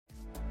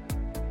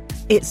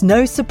It's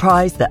no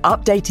surprise that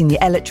updating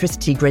the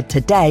electricity grid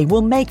today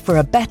will make for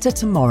a better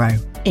tomorrow.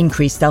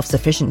 Increased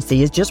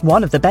self-sufficiency is just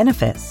one of the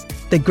benefits.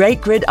 The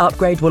Great Grid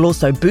Upgrade will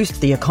also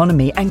boost the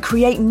economy and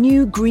create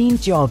new green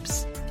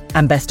jobs.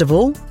 And best of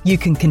all, you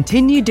can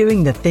continue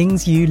doing the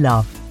things you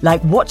love,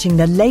 like watching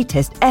the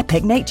latest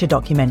epic nature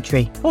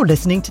documentary or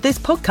listening to this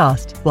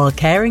podcast while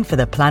caring for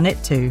the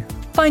planet too.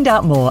 Find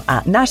out more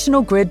at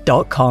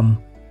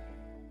nationalgrid.com.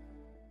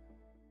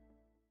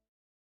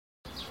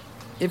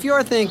 If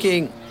you're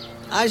thinking,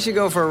 I should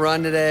go for a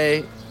run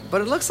today,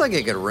 but it looks like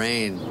it could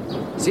rain,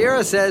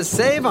 Sierra says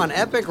save on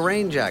epic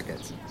rain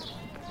jackets.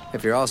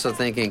 If you're also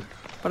thinking,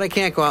 but I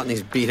can't go out in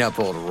these beat-up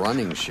old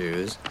running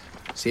shoes,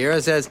 Sierra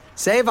says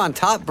save on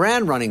top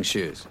brand running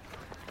shoes.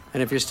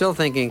 And if you're still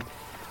thinking,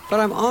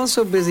 but I'm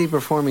also busy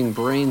performing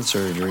brain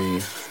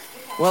surgery,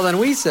 well then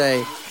we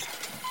say,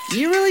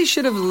 you really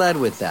should have led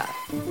with that.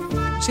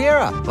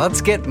 Sierra,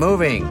 let's get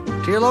moving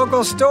to your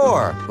local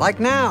store, like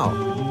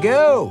now.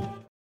 Go!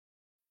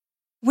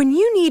 When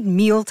you need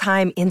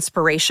mealtime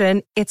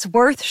inspiration, it's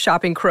worth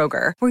shopping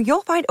Kroger, where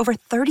you'll find over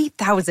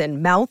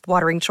 30,000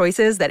 mouth-watering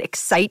choices that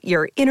excite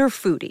your inner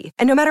foodie.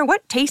 And no matter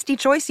what tasty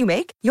choice you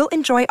make, you'll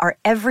enjoy our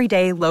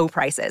everyday low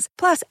prices,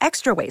 plus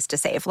extra ways to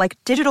save, like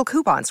digital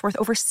coupons worth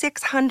over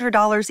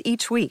 $600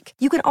 each week.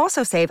 You can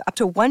also save up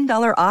to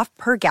 $1 off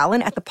per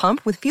gallon at the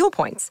pump with fuel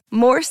points.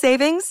 More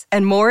savings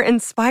and more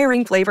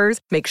inspiring flavors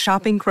make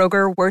shopping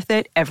Kroger worth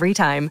it every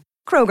time.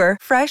 Kroger,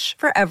 fresh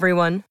for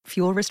everyone.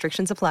 Fuel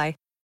restrictions apply.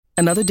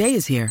 Another day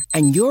is here,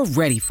 and you're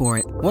ready for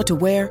it. What to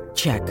wear?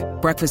 Check.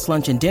 Breakfast,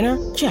 lunch, and dinner?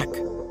 Check.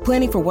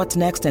 Planning for what's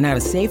next and how to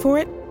save for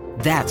it?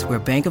 That's where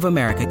Bank of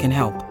America can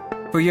help.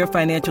 For your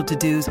financial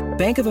to-dos,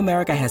 Bank of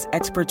America has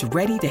experts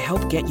ready to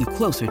help get you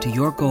closer to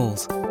your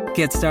goals.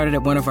 Get started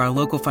at one of our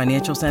local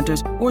financial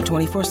centers or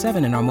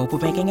 24/7 in our mobile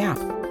banking app.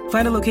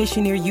 Find a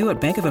location near you at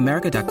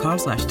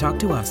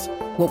bankofamerica.com/talktous.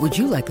 What would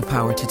you like the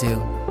power to do?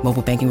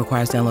 Mobile banking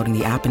requires downloading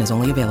the app and is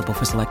only available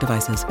for select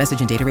devices.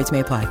 Message and data rates may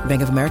apply.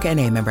 Bank of America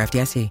N.A., member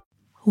FDIC.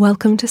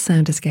 Welcome to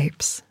Sound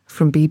Escapes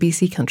from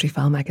BBC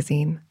Countryfile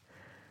magazine.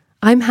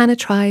 I'm Hannah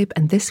Tribe,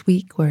 and this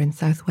week we're in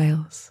South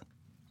Wales.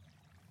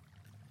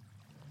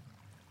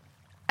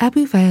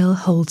 Abu Vale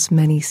holds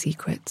many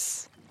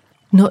secrets,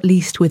 not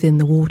least within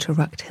the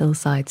water-rucked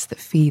hillsides that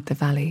feed the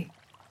valley.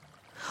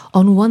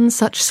 On one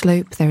such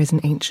slope there is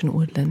an ancient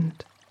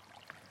woodland.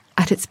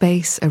 At its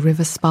base, a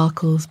river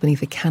sparkles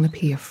beneath a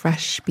canopy of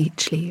fresh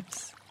beech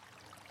leaves.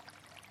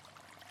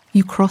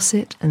 You cross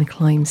it and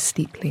climb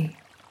steeply,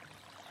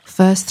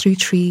 first through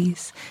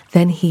trees,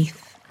 then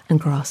heath and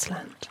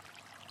grassland.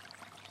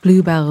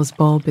 Bluebells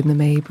bob in the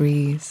May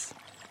breeze.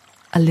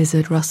 A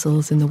lizard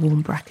rustles in the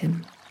warm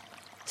bracken.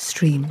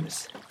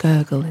 Streams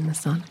gurgle in the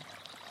sun.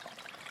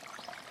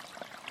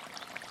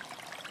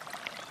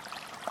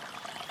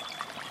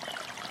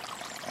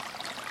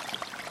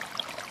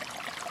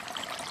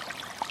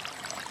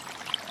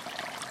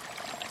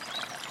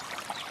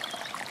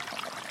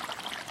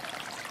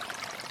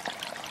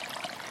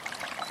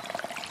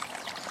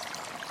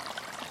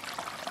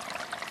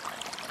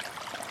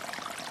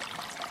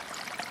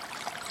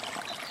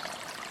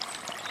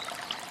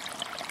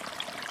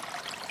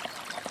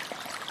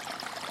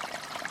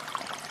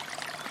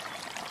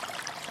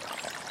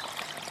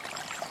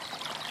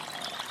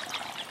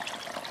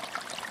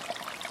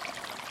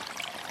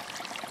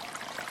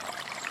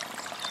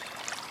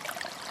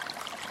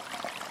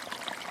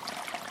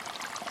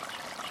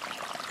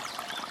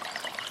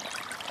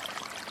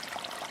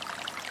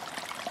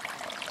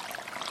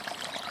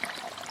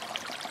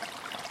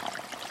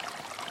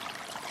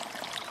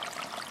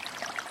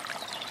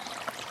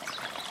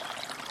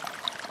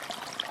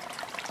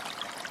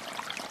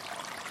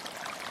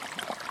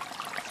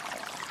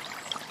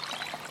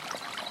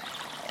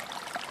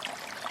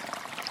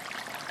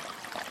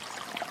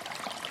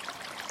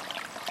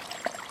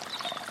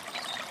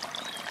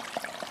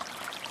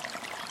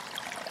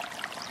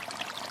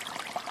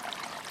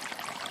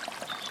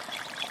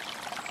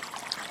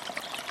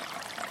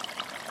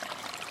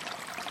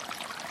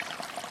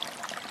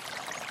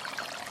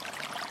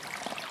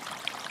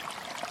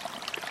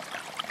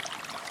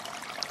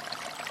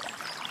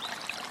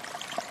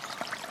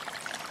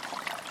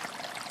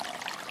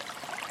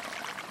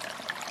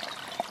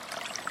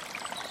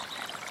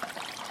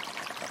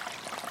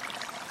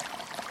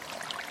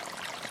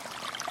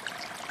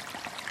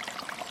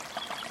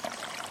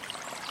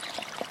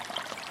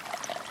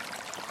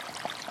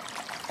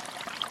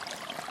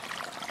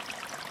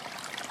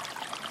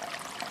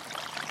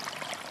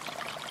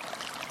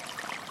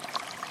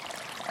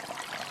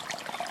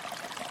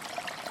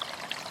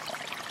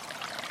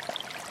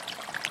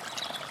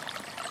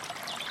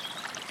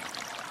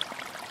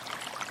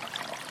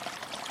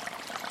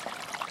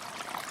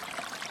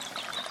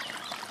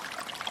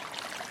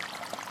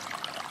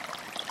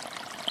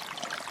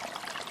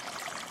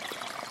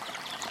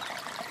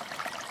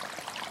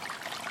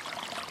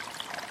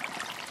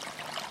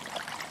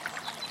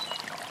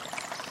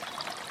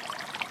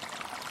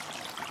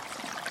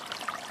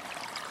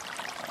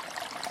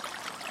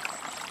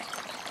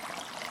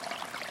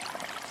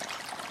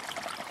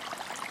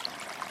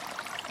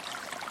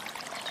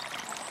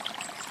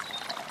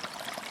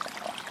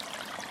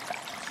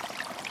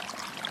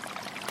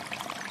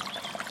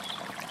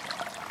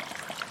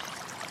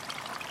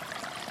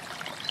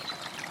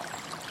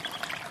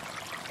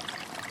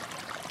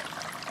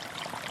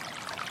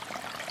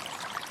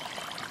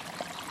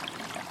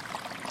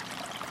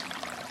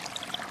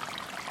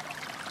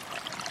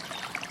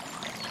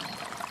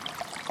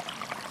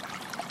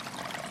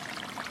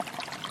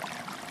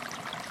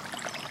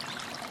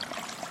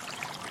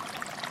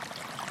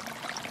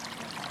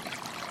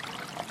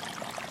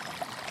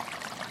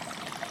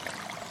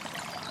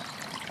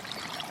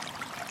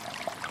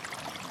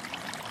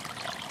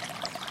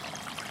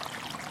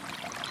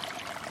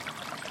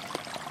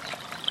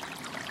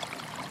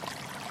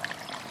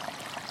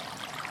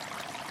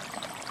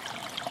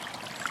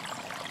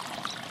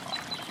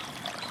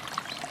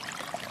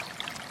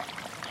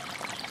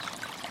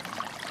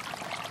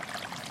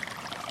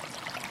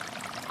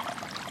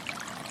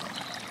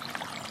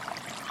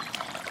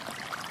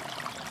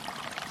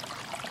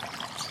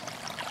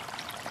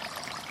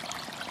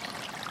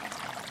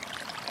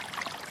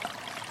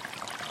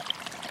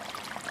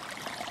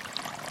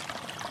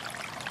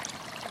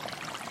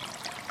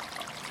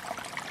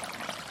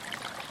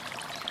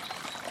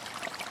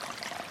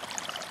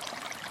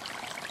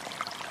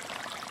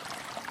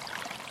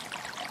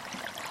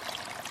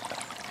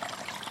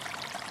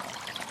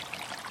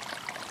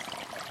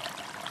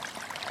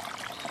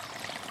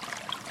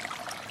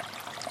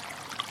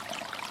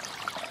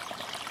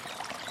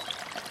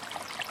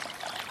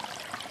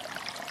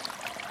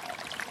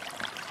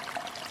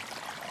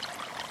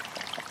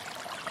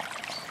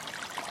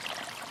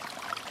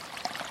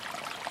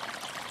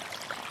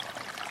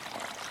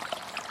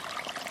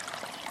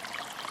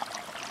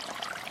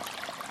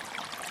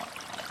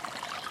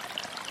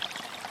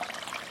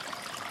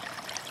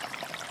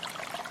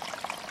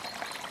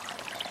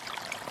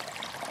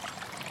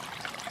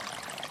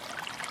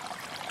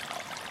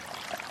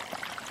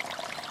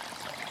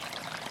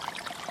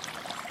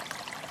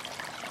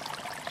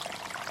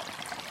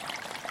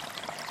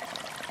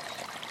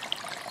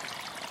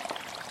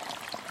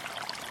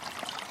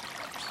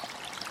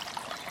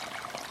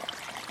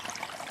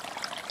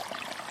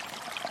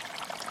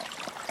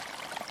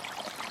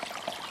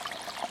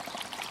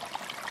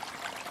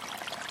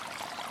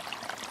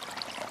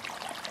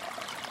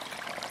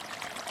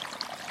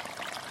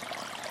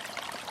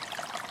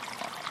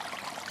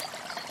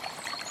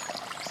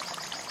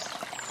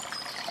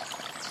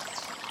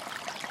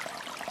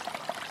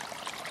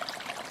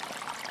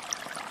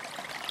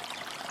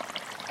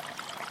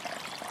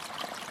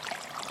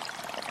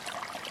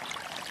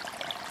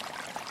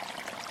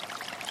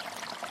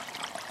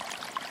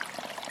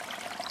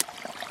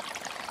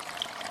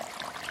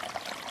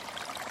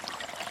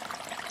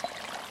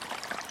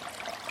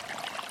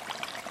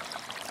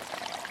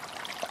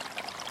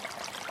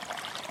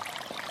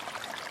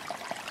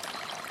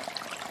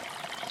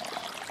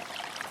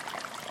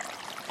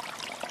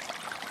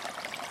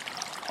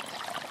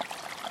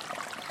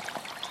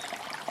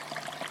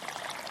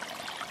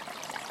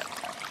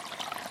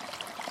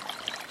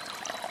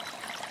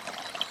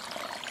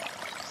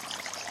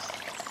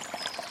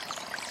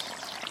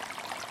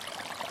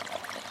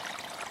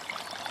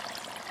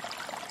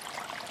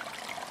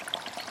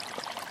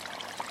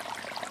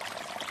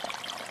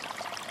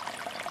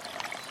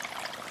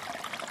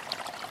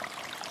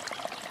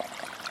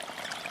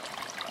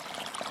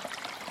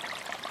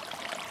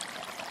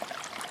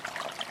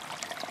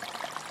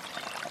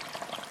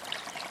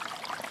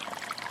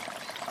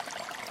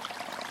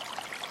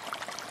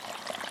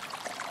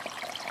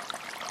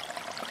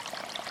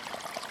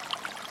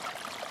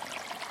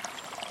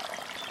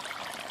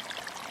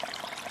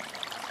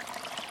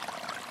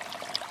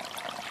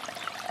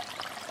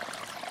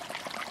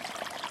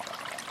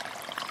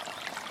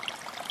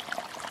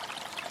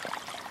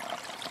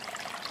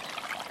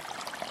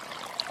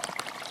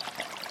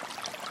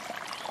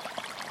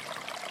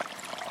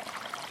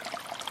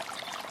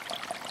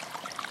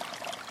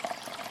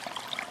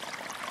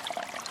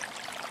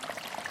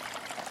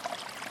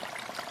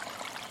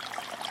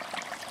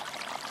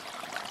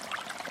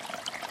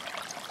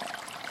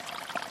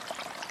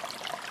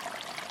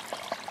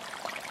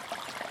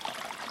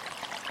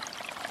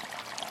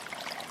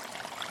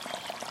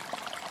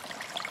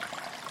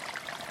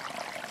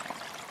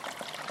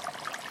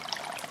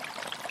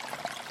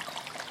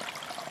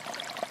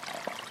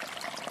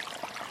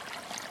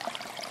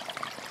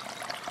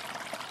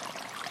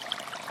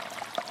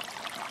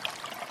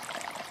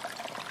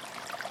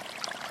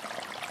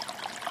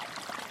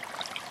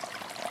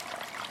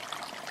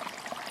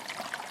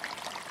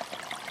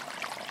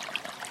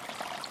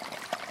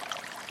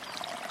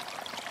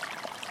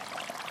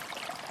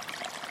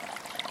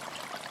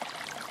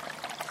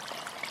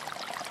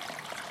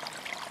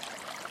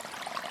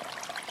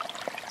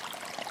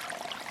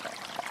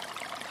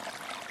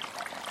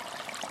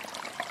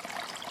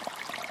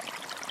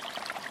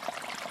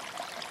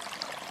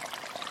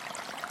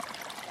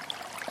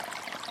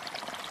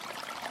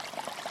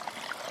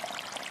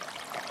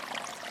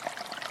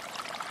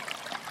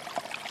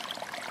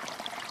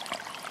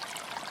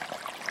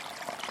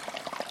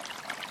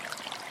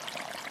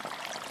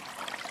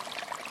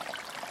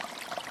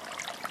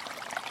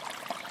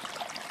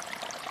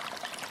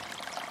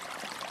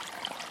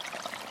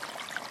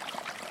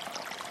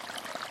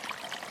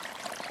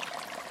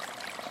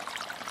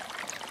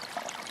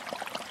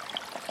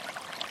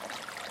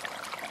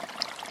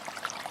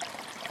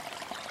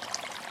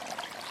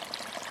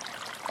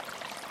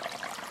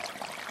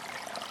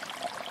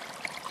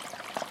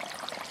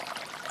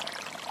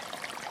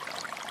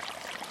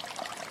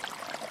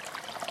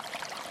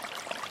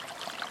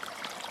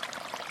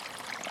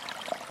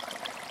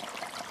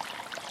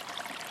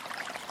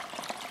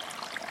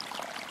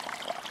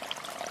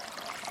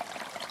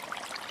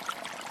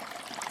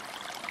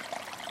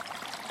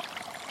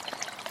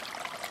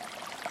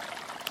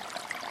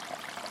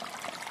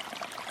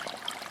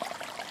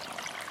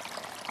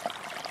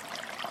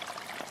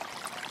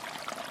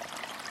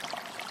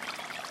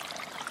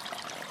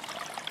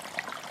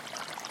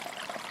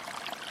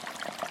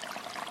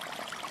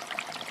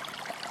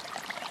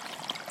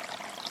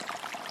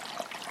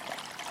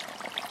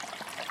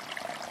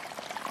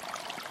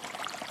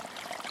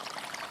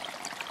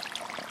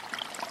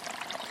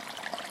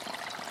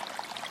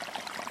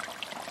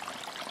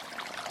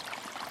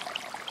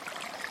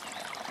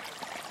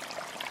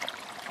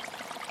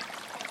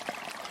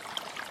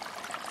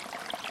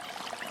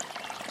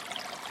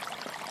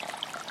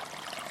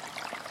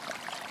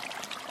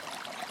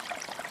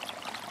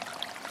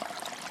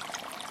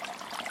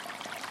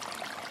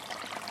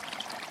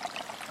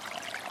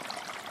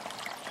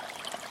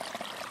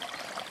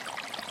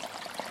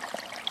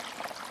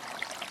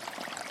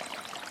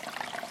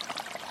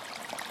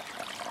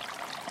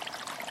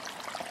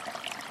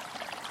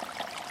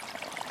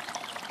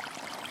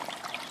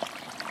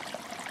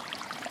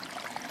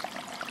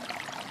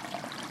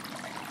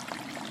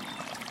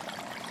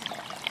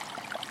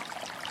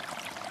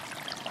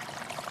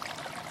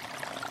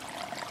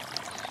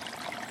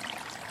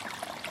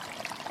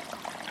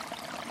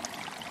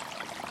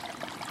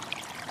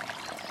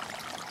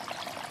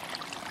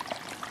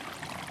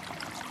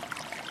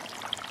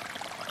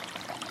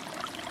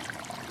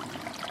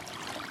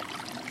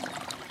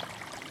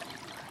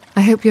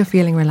 I hope you're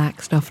feeling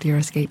relaxed after your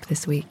escape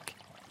this week.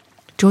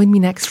 Join me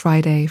next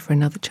Friday for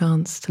another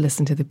chance to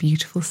listen to the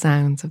beautiful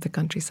sounds of the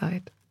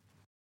countryside.